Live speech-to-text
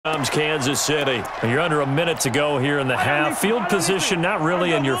comes Kansas City. You're under a minute to go here in the half. Field position not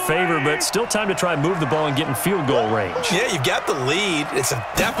really in your favor, but still time to try and move the ball and get in field goal range. Yeah, you've got the lead. It's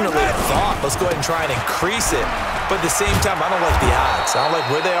definitely a thought. Let's go ahead and try and increase it. But at the same time, I don't like the odds. I don't like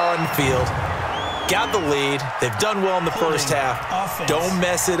where they are on the field. Got the lead. They've done well in the first half. Don't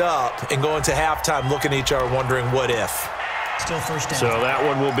mess it up and go into halftime looking at each other wondering what if. Still first down. So that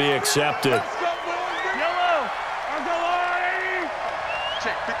one will be accepted.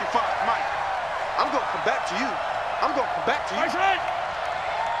 Check 55, Mike. I'm going to come back to you. I'm going to come back to you.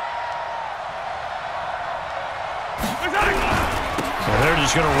 Well, they're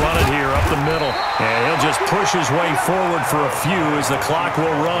just going to run it here up the middle. And he'll just push his way forward for a few as the clock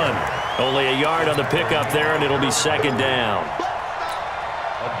will run. Only a yard on the pickup there, and it'll be second down.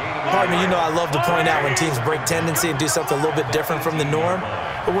 Pardon me, you know I love to point out when teams break tendency and do something a little bit different from the norm.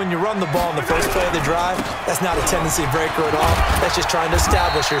 But when you run the ball in the first play of the drive, that's not a tendency breaker at all. That's just trying to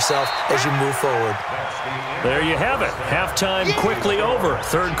establish yourself as you move forward. There you have it. Halftime quickly over.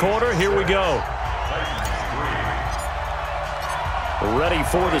 Third quarter, here we go. Ready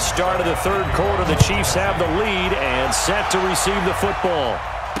for the start of the third quarter. The Chiefs have the lead and set to receive the football.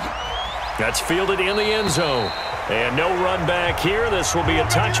 That's fielded in the end zone. And no run back here. This will be a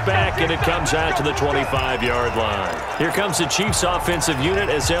touchback, and it comes out to the 25-yard line. Here comes the Chiefs offensive unit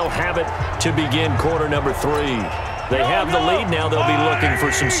as they'll have it to begin quarter number 3. They have the lead. Now they'll be looking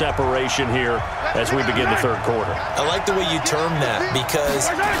for some separation here as we begin the third quarter. I like the way you term that because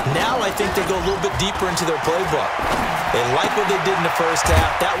now I think they go a little bit deeper into their playbook. They like what they did in the first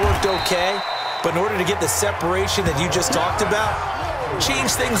half. That worked okay. But in order to get the separation that you just talked about,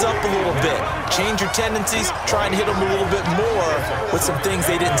 change things up a little bit. Change your tendencies. Try and hit them a little bit more with some things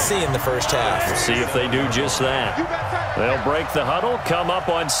they didn't see in the first half. We'll see if they do just that. They'll break the huddle, come up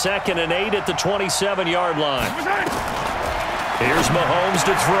on 2nd and 8 at the 27-yard line. Here's Mahomes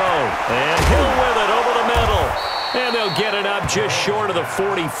to throw. And Hill with it over the middle. And they'll get it up just short of the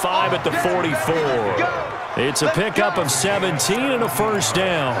 45 at the 44. It's a pickup of 17 and a first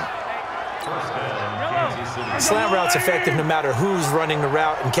down. Slant route's effective no matter who's running the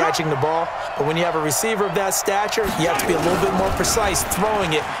route and catching the ball. But when you have a receiver of that stature, you have to be a little bit more precise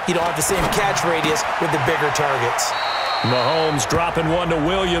throwing it. You don't have the same catch radius with the bigger targets. Mahomes dropping one to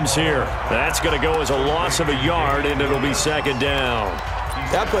Williams here. That's going to go as a loss of a yard, and it'll be second down.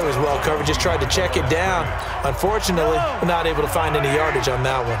 That play was well covered. Just tried to check it down. Unfortunately, we're not able to find any yardage on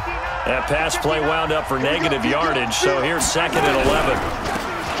that one. That pass play wound up for negative yardage, so here's 2nd and 11.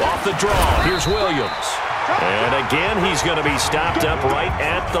 Off the draw, here's Williams. And again, he's going to be stopped up right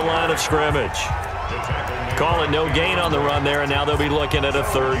at the line of scrimmage. Call it no gain on the run there, and now they'll be looking at a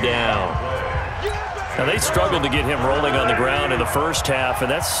third down. Now, they struggled to get him rolling on the ground in the first half, and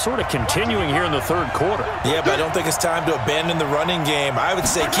that's sort of continuing here in the third quarter. Yeah, but I don't think it's time to abandon the running game. I would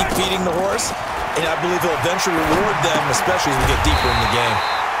say keep feeding the horse, and I believe he'll eventually reward them, especially as we get deeper in the game.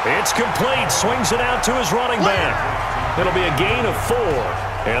 It's complete. Swings it out to his running back. It'll be a gain of 4,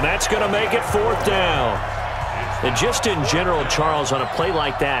 and that's going to make it 4th down. And just in general, Charles, on a play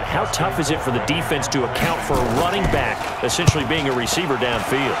like that, how tough is it for the defense to account for a running back essentially being a receiver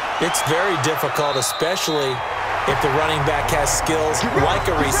downfield? It's very difficult, especially if the running back has skills like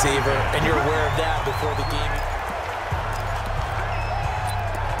a receiver, and you're aware of that before the game.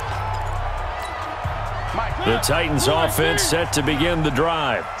 The Titans offense set to begin the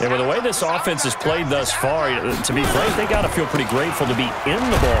drive. And with the way this offense has played thus far, to be frank, they got to feel pretty grateful to be in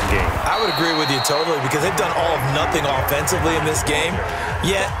the ball game. I would agree with you totally because they've done all of nothing offensively in this game,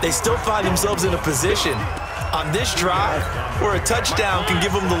 yet they still find themselves in a position on this drive where a touchdown can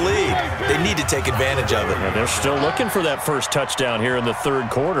give them the lead. They need to take advantage of it. And they're still looking for that first touchdown here in the third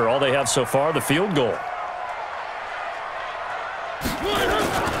quarter. All they have so far, the field goal.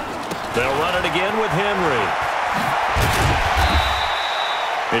 They'll run it again with Henry.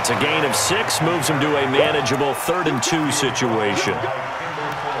 It's a gain of 6, moves them to a manageable 3rd and 2 situation.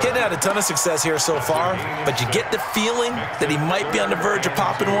 Getting had a ton of success here so far, but you get the feeling that he might be on the verge of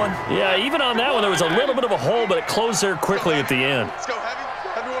popping one. Yeah, even on that one, there was a little bit of a hole, but it closed there quickly at the end. Let's go, Heavy.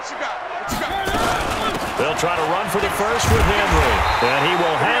 Heavy, what you got? What you got? They'll try to run for the first with Henry. And he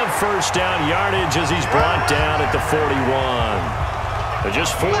will have first down yardage as he's brought down at the 41.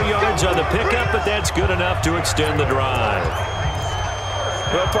 Just 4 yards on the pickup, but that's good enough to extend the drive.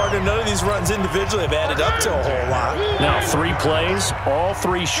 Well, partner, none of these runs individually have added up to a whole lot. Now 3 plays, all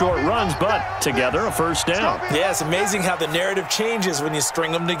 3 short runs, but together a first down. Yeah, it's amazing how the narrative changes when you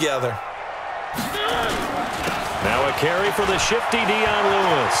string them together. Now a carry for the shifty Dion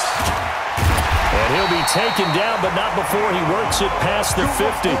Lewis. And he'll be taken down, but not before he works it past the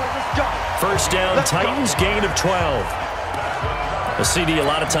 50. First down, Titans, gain of 12. The CD a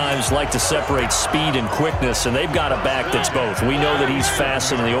lot of times like to separate speed and quickness, and they've got a back that's both. We know that he's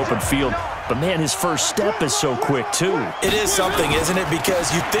fast in the open field, but, man, his first step is so quick, too. It is something, isn't it? Because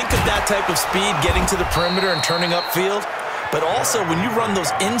you think of that type of speed getting to the perimeter and turning upfield, but also when you run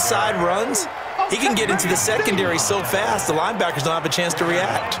those inside runs, he can get into the secondary so fast the linebackers don't have a chance to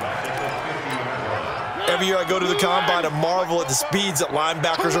react. Every year I go to the combine and marvel at the speeds that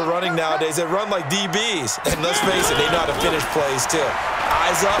linebackers are running nowadays. They run like DBs. And let's face it, they know how to finish plays too.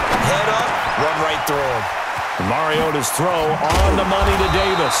 Eyes up, head up, run right through them. Mariota's throw on the money to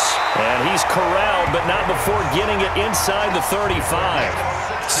Davis. And he's corralled, but not before getting it inside the 35.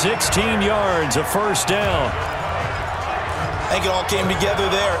 16 yards, a first down. I think it all came together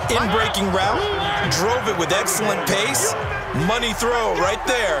there. In-breaking route, drove it with excellent pace. Money throw right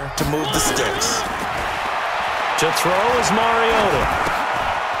there to move the sticks. To throw is Mariota.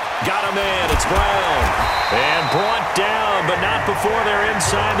 Got a man, it's Brown. And brought down, but not before they're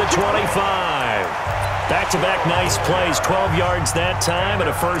inside the 25. Back-to-back nice plays, 12 yards that time and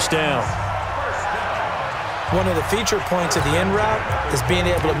a first down. One of the feature points of the in route is being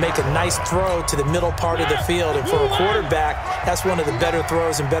able to make a nice throw to the middle part of the field. And for a quarterback, that's one of the better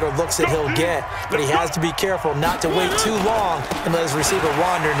throws and better looks that he'll get. But he has to be careful not to wait too long and let his receiver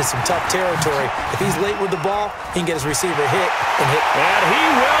wander into some tough territory. If he's late with the ball, he can get his receiver hit and hit. And he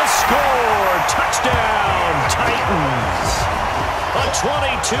will score! Touchdown, Titans! A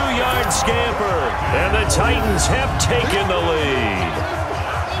 22-yard scamper, and the Titans have taken the lead.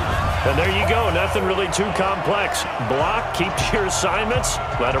 And there you go, nothing really too complex. Block, keep to your assignments,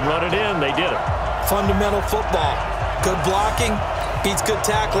 let them run it in. They did it. Fundamental football. Good blocking, beats good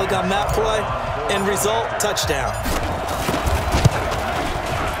tackling on that play. End result, touchdown.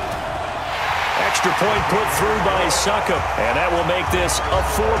 Extra point put through by Succop, and that will make this a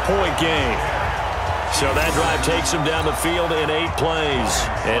 4-point game. So that drive takes him down the field in 8 plays.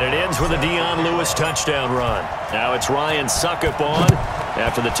 And it ends with a Dion Lewis touchdown run. Now it's Ryan Succop on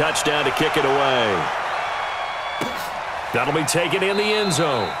after the touchdown to kick it away. That'll be taken in the end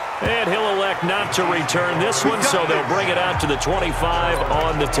zone. And he'll elect not to return this one, so they'll bring it out to the 25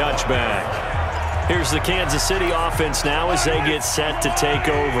 on the touchback. Here's the Kansas City offense now as they get set to take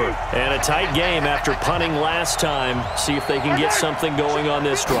over. And a tight game after punting last time. See if they can get something going on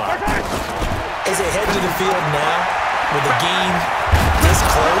this drive. As they head to the field now, with the game this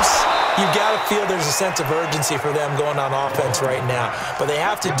close, you've got to feel there's a sense of urgency for them going on offense right now. But they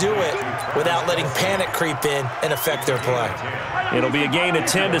have to do it without letting panic creep in and affect their play. It'll be a gain of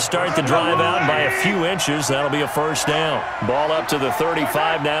 10 to start the drive out by a few inches. That'll be a first down. Ball up to the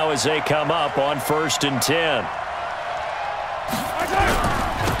 35 now as they come up on 1st and 10.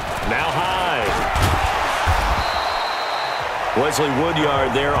 Now high. Wesley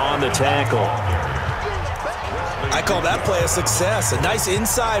Woodyard there on the tackle. I call that play a success. A nice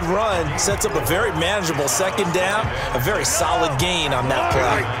inside run sets up a very manageable second down, a very solid gain on that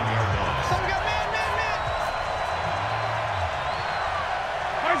play.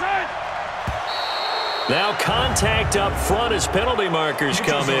 Now contact up front as penalty markers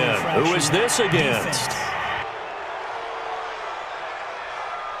come in. Who is this against?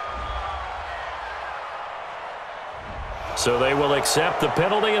 So they will accept the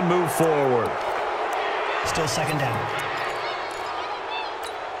penalty and move forward. Still second down.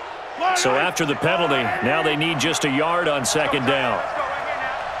 So after the penalty, now they need just a yard on second down.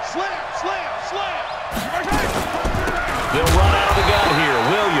 Slam, slam, slam. They'll run out of the gun here,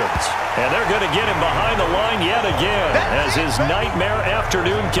 Williams. And they're going to get him behind the line yet again as his nightmare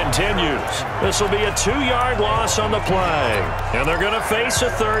afternoon continues. This will be a 2-yard loss on the play. And they're going to face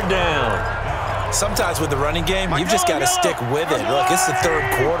a third down. Sometimes with the running game, you've just got to stick with it. Look, it's the third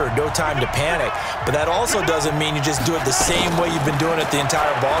quarter, no time to panic. But that also doesn't mean you just do it the same way you've been doing it the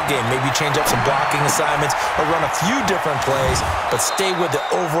entire ball game. Maybe change up some blocking assignments or run a few different plays, but stay with the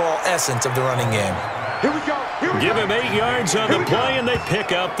overall essence of the running game. Here we go. Here we Give go. him 8 yards on the play, and they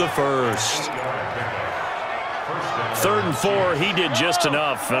pick up the first. 3rd and 4, he did just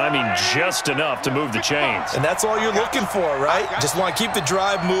enough, I mean just enough to move the chains. And that's all you're looking for, right? Just want to keep the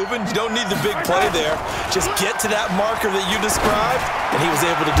drive moving. You don't need the big play there. Just get to that marker that you described, and he was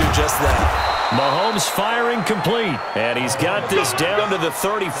able to do just that. Mahomes firing complete, and he's got this down to the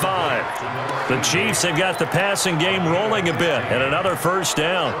 35. The Chiefs have got the passing game rolling a bit, and another first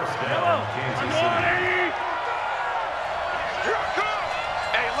down.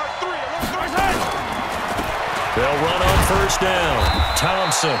 They'll run on first down.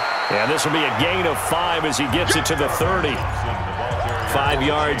 Thompson. And this will be a gain of 5 as he gets it to the 30. 5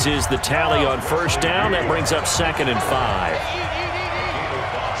 yards is the tally on first down. That brings up 2nd and 5.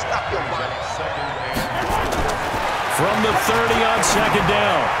 from the 30 on second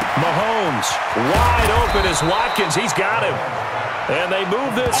down. Mahomes wide open as Watkins. He's got him. And they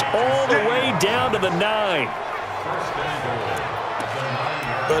move this all the way down to the 9.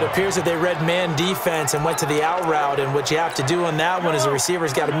 But it appears that they read man defense and went to the out route, and what you have to do on that one is the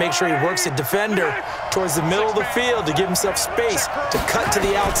receiver's got to make sure he works the defender towards the middle of the field to give himself space to cut to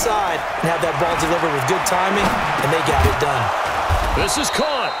the outside and have that ball delivered with good timing, and they got it done. This is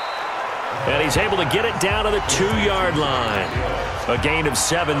caught. And he's able to get it down to the 2-yard line. A gain of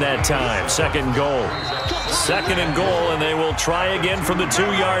 7 that time. Second and goal. Second and goal, and they will try again from the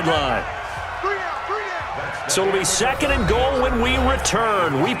 2-yard line. So it'll be second and goal when we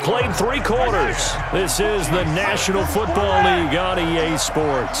return. We played 3 quarters. This is the National Football League on EA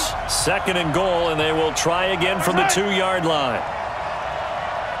Sports. Second and goal, and they will try again from the 2-yard line.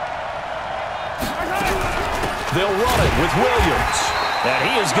 They'll run it with Williams. And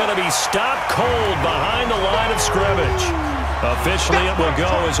he is going to be stopped cold behind the line of scrimmage. Officially, it will go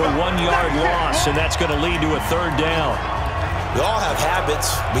as a 1-yard loss, and that's going to lead to a 3rd down. We all have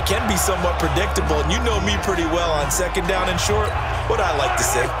habits. We can be somewhat predictable, and you know me pretty well on second down and short. What I like to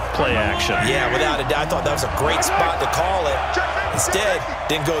say? Play action. Yeah, without a doubt. I thought that was a great spot to call it. Instead,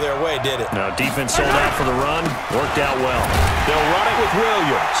 didn't go their way, did it? No, defense sold out for the run. Worked out well. They'll run it with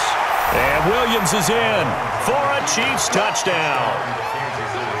Williams. And Williams is in for a Chiefs touchdown.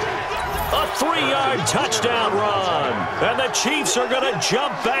 A 3-yard touchdown run. And the Chiefs are going to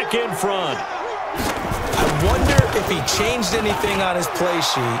jump back in front. I wonder if he changed anything on his play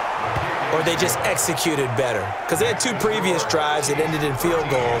sheet or they just executed better. Because they had 2 previous drives that ended in field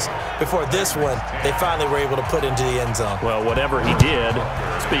goals. Before this one, they finally were able to put into the end zone. Well, whatever he did,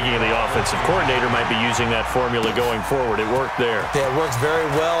 speaking of the offensive coordinator, might be using that formula going forward. It worked there. Yeah, it works very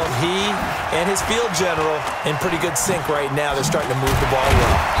well. He and his field general in pretty good sync right now. They're starting to move the ball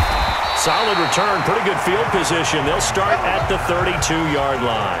well. Solid return, pretty good field position. They'll start at the 32-yard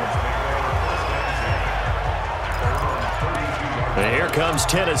line. And here comes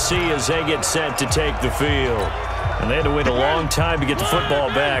Tennessee as they get set to take the field. And they had to wait a long time to get the football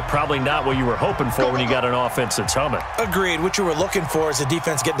back. Probably not what you were hoping for when you got an offense that's humming. Agreed. What you were looking for is the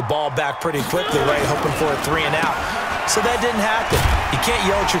defense getting the ball back pretty quickly, right? Hoping for a 3 and out. So that didn't happen. You can't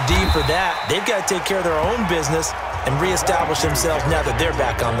yell at your D for that. They've got to take care of their own business and reestablish themselves now that they're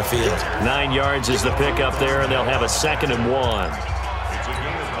back on the field. 9 yards is the pickup there, and they'll have a 2nd and 1.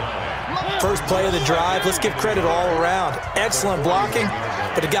 First play of the drive, let's give credit all around. Excellent blocking,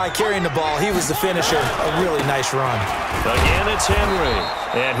 but the guy carrying the ball, he was the finisher. A really nice run. Again, it's Henry,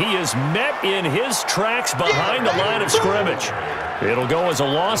 and he is met in his tracks behind the line of scrimmage. It'll go as a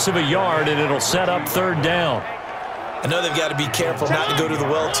loss of a yard, and it'll set up 3rd down. I know they've got to be careful not to go to the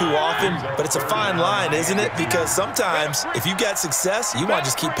well too often, but it's a fine line, isn't it? Because sometimes, if you got success, you want to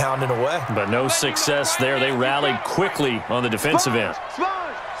just keep pounding away. But no success there. They rallied quickly on the defensive end.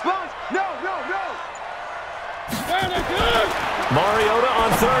 Mariota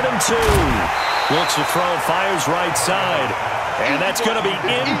on 3rd and 2. Looks to throw, fires right side. And that's going to be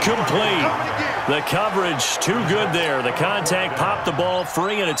incomplete. The coverage too good there. The contact popped the ball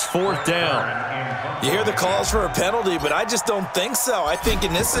free, and it's 4th down. You hear the calls for a penalty, but I just don't think so. I think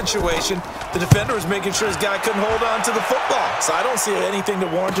in this situation, the defender was making sure his guy couldn't hold on to the football. So I don't see anything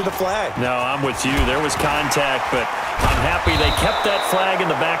that warranted a flag. No, I'm with you. There was contact, but I'm happy they kept that flag in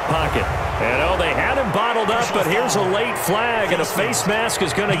the back pocket. And, oh, they had him bottled up, but here's a late flag, and a face mask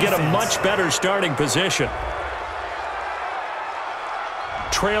is going to get a much better starting position.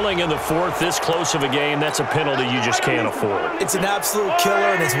 Trailing in the 4th, this close of a game, that's a penalty you just can't afford. It's an absolute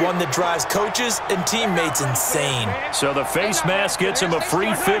killer, and it's one that drives coaches and teammates insane. So the face mask gets him a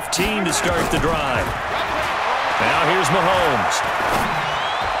free 15 to start the drive. Now here's Mahomes.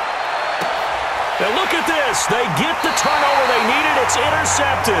 And look at this. They get the turnover they needed. It's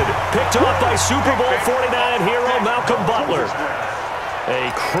intercepted. Picked off by Super Bowl 49 hero Malcolm Butler. A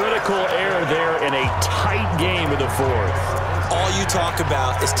critical error there in a tight game in the 4th. All you talk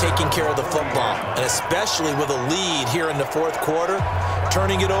about is taking care of the football, and especially with a lead here in the 4th quarter,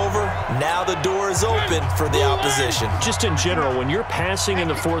 turning it over, now the door is open for the opposition. Just in general, when you're passing in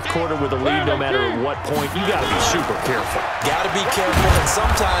the 4th quarter with a lead, no matter at what point, you got to be super careful. Got to be careful, and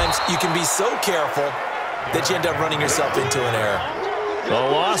sometimes you can be so careful that you end up running yourself into an error.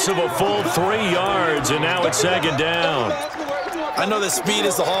 A loss of a full 3 yards, and now it's 2nd down. I know that speed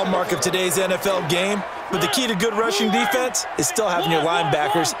is the hallmark of today's NFL game, but the key to good rushing defense is still having your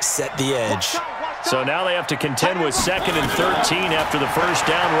linebackers set the edge. So now they have to contend with 2nd and 13 after the first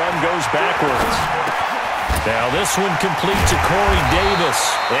down run goes backwards. Now this one complete to Corey Davis.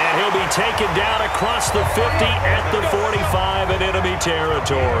 And he'll be taken down across the 50 at the 45 in enemy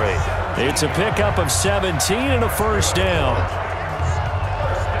territory. It's a pickup of 17 and a first down.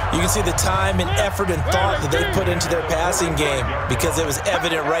 You can see the time and effort and thought that they put into their passing game because it was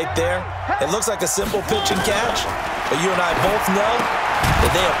evident right there. It looks like a simple pitch and catch, but you and I both know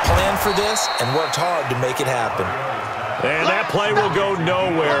that they have planned for this and worked hard to make it happen. And that play will go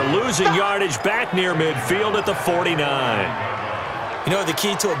nowhere, losing yardage back near midfield at the 49. You know what the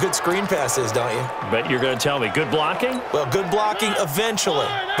key to a good screen pass is, don't you? Bet you're going to tell me good blocking? Well, good blocking eventually,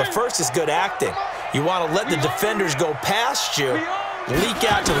 but first is good acting. You want to let the defenders go past you, leak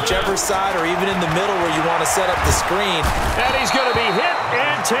out to whichever side or even in the middle where you want to set up the screen. And he's going to be hit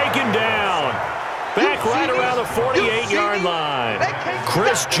and taken down. Back right around the 48-yard line.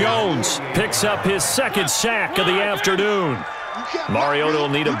 Chris Jones picks up his second sack of the afternoon. Mariota will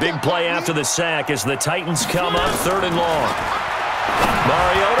need a big play after the sack as the Titans come up 3rd and long.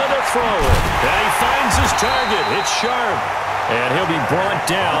 Mariota to throw it. And he finds his target. It's sharp. And he'll be brought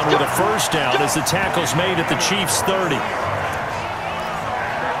down with a first down as the tackle's made at the Chiefs' 30.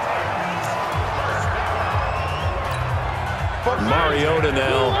 Mariota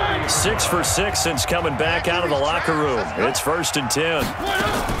now 6 for 6 since coming back out of the locker room. It's 1st and 10.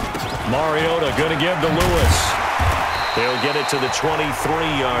 Mariota going to give to Lewis. He'll get it to the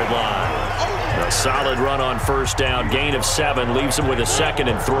 23-yard line. A solid run on first down. Gain of 7 leaves him with a 2nd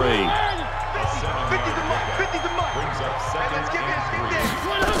and 3.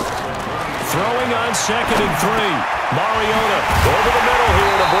 Throwing on 2nd and 3. Mariota over the middle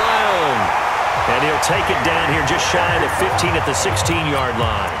here to Brown. And he'll take it down here just shy of the 15 at the 16-yard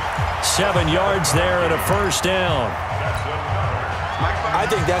line. 7 yards there and a first down. I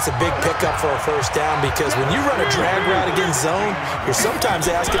think that's a big pickup for a first down because when you run a drag route against zone, you're sometimes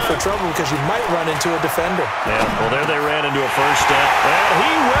asking for trouble because you might run into a defender. Yeah, well, there they ran into a first down. And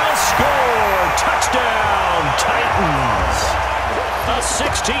he will score! Touchdown, Titans! A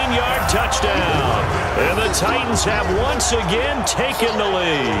 16-yard touchdown. And the Titans have once again taken the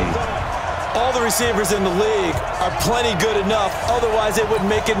lead. All the receivers in the league are plenty good enough, otherwise they wouldn't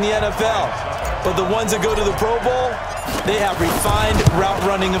make it in the NFL. But the ones that go to the Pro Bowl, they have refined route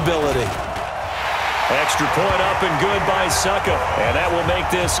running ability. Extra point up and good by Suckup, and that will make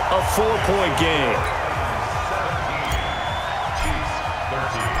this a 4-point game.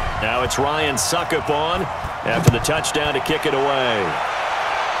 Now it's Ryan Suckup on after the touchdown to kick it away.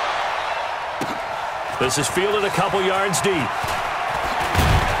 This is fielded a couple yards deep.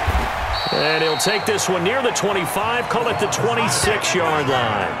 And he'll take this one near the 25, call it the 26-yard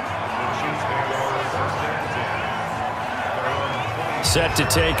line. Set to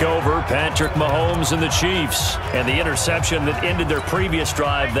take over, Patrick Mahomes and the Chiefs. And the interception that ended their previous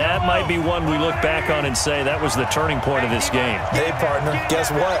drive, that might be one we look back on and say that was the turning point of this game. Hey, partner,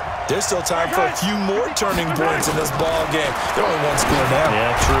 guess what? There's still time for a few more turning points in this ball game. They're only one score now.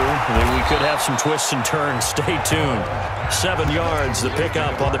 Yeah, true. I mean, we could have some twists and turns. Stay tuned. 7 yards, the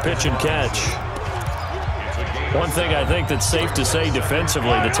pickup on the pitch and catch. One thing I think that's safe to say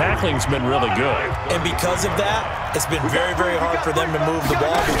defensively, the tackling's been really good. And because of that, it's been very, very hard for them to move the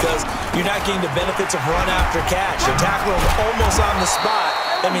ball because you're not getting the benefits of run after catch. You're tackling almost on the spot.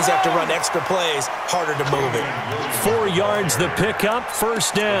 That means you have to run extra plays, harder to move it. 4 yards the pickup,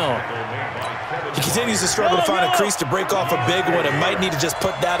 first down. He continues to struggle to find a crease to break off a big one and might need to just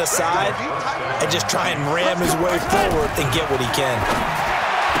put that aside and just try and ram his way forward and get what he can.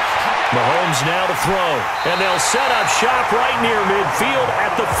 Mahomes now to throw, and they'll set up shop right near midfield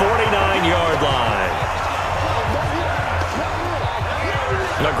at the 49-yard line.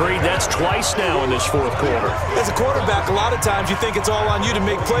 Agreed, that's twice now in this fourth quarter. As a quarterback, a lot of times you think it's all on you to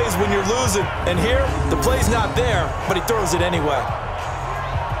make plays when you're losing. And here, the play's not there, but he throws it anyway.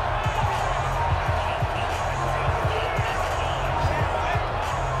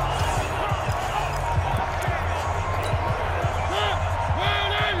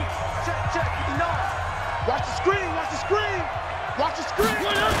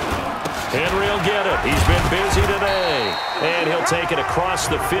 Henry will get it. He's been busy today. And he'll take it across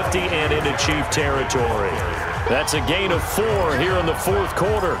the 50 and into Chief territory. That's a gain of 4 here in the fourth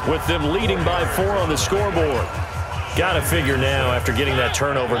quarter with them leading by 4 on the scoreboard. Got to figure now, after getting that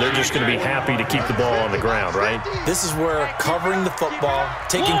turnover, they're just going to be happy to keep the ball on the ground, right? This is where covering the football,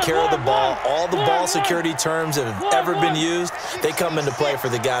 taking care of the ball, all the ball security terms that have ever been used, they come into play for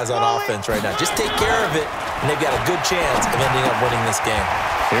the guys on offense right now. Just take care of it, and they've got a good chance of ending up winning this game.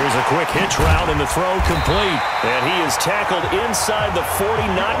 Here's a quick hitch route, and the throw complete. And he is tackled inside the 40,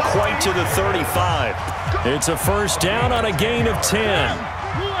 not quite to the 35. It's a first down on a gain of 10.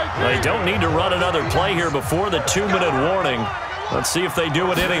 They don't need to run another play here before the 2-minute warning. Let's see if they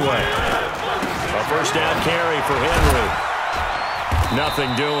do it anyway. A first down carry for Henry.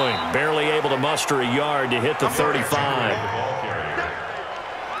 Nothing doing. Barely able to muster a yard to hit the 35.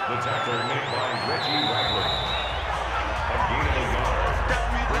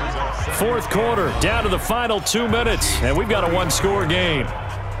 Fourth quarter, down to the final 2 minutes, and we've got a one-score game.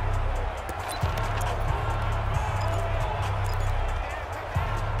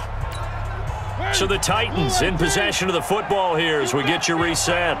 So the Titans in possession of the football here as we get you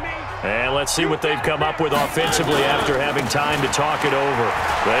reset. And let's see what they've come up with offensively after having time to talk it over.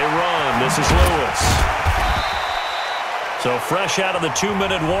 They run. This is Lewis. So fresh out of the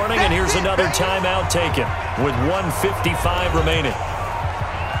 2-minute warning, and here's another timeout taken with 1:55 remaining.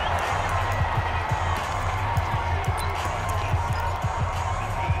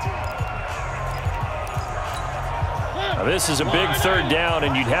 Now this is a big third down,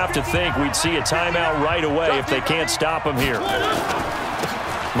 and you'd have to think we'd see a timeout right away if they can't stop him here.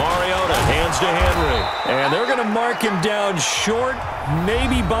 Mariota hands to Henry, and they're going to mark him down short,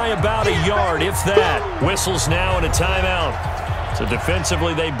 maybe by about a yard, if that. Whistles now and a timeout. So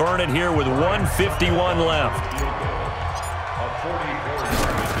defensively, they burn it here with 1:51 left.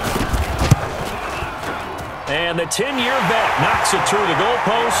 And the 10-year vet knocks it through the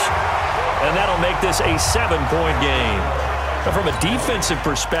goalpost, and that'll make this a 7-point game. From a defensive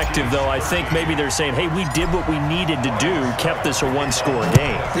perspective, though, I think maybe they're saying, hey, we did what we needed to do, kept this a one-score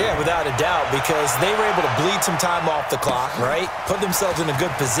game. Yeah, without a doubt, because they were able to bleed some time off the clock, right? Put themselves in a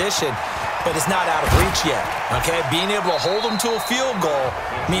good position, but it's not out of reach yet, okay? Being able to hold them to a field goal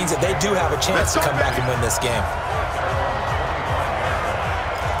means that they do have a chance to come back and win this game.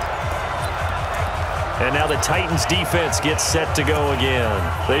 And now the Titans defense gets set to go again.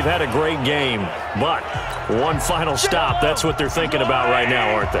 They've had a great game, but one final stop, that's what they're thinking about right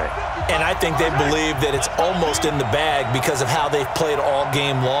now, aren't they? And I think they believe that it's almost in the bag because of how they've played all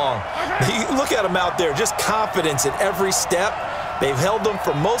game long. Look at them out there, just confidence at every step. They've held them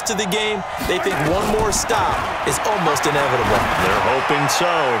for most of the game. They think one more stop is almost inevitable. They're hoping so.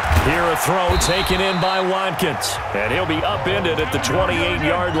 Here a throw taken in by Watkins. And he'll be upended at the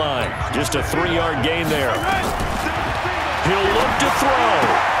 28-yard line. Just a 3-yard gain there. He'll look to throw.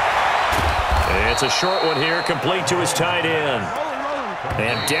 It's a short one here, complete to his tight end.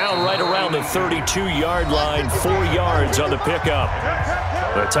 And down right around the 32-yard line, 4 yards on the pickup.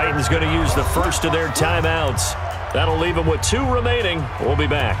 The Titans going to use the first of their timeouts. That'll leave them with 2 remaining. We'll be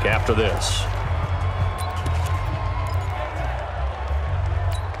back after this.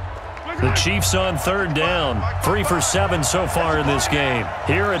 The Chiefs on third down. 3 for 7 so far in this game.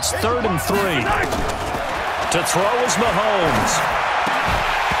 Here it's 3rd and 3. To throw is Mahomes.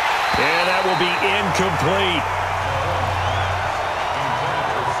 And that will be incomplete.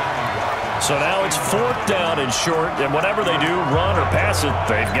 So now it's 4th down and short, and whatever they do, run or pass it,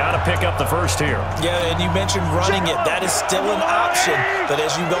 they've got to pick up the first here. Yeah, and you mentioned running it. That is still an option, but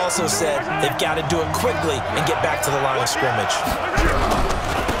as you've also said, they've got to do it quickly and get back to the line of scrimmage.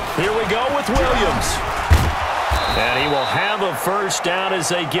 Here we go with Williams. And he will have a first down as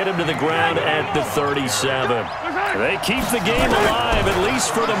they get him to the ground at the 37. They keep the game alive, at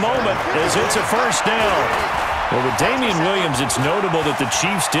least for the moment, as it's a first down. Well, with Damian Williams, it's notable that the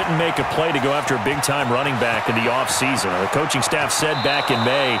Chiefs didn't make a play to go after a big-time running back in the offseason. The coaching staff said back in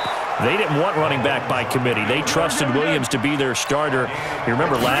May they didn't want running back by committee. They trusted Williams to be their starter. You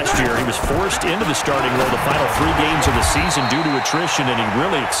remember last year he was forced into the starting role the final 3 games of the season due to attrition, and he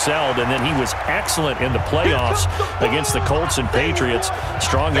really excelled, and then he was excellent in the playoffs against the Colts and Patriots.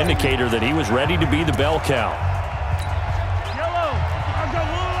 Strong indicator that he was ready to be the bell cow.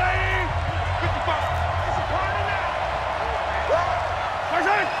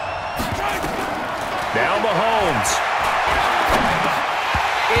 Now Mahomes.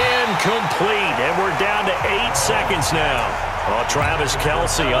 Incomplete, and we're down to 8 seconds now. Oh, Travis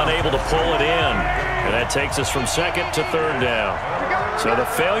Kelce unable to pull it in. And that takes us from 2nd to 3rd down. So the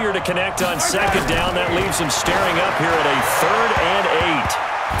failure to connect on 2nd down, that leaves him staring up here at a 3rd and 8.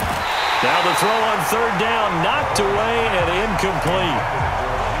 Now the throw on 3rd down, knocked away and incomplete.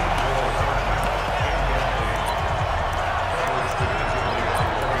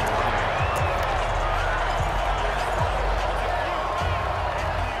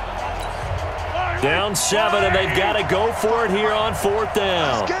 Down 7, and they've got to go for it here on 4th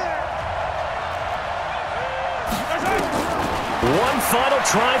down. One final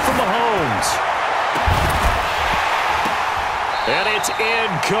try for Mahomes. And it's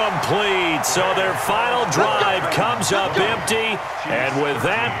incomplete. So their final drive comes up empty. And with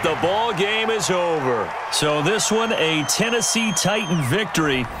that, the ball game is over. So this one, a Tennessee Titan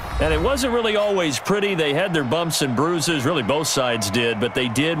victory. And it wasn't really always pretty. They had their bumps and bruises. Really, both sides did. But they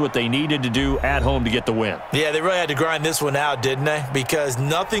did what they needed to do at home to get the win. Yeah, they really had to grind this one out, didn't they? Because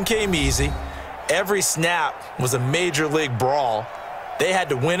nothing came easy. Every snap was a major league brawl. They had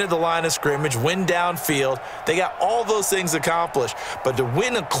to win at the line of scrimmage, win downfield. They got all those things accomplished. But to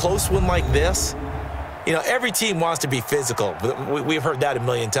win a close one like this, you know, every team wants to be physical. We've heard that a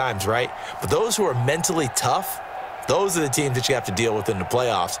million times, right? But those who are mentally tough, those are the teams that you have to deal with in the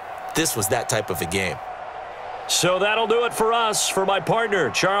playoffs. This was that type of a game. So that'll do it for us. For my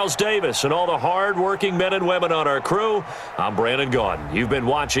partner, Charles Davis, and all the hard-working men and women on our crew, I'm Brandon Gaudin. You've been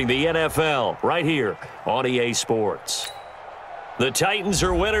watching the NFL right here on EA Sports. The Titans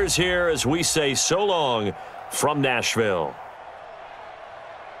are winners here as we say so long from Nashville.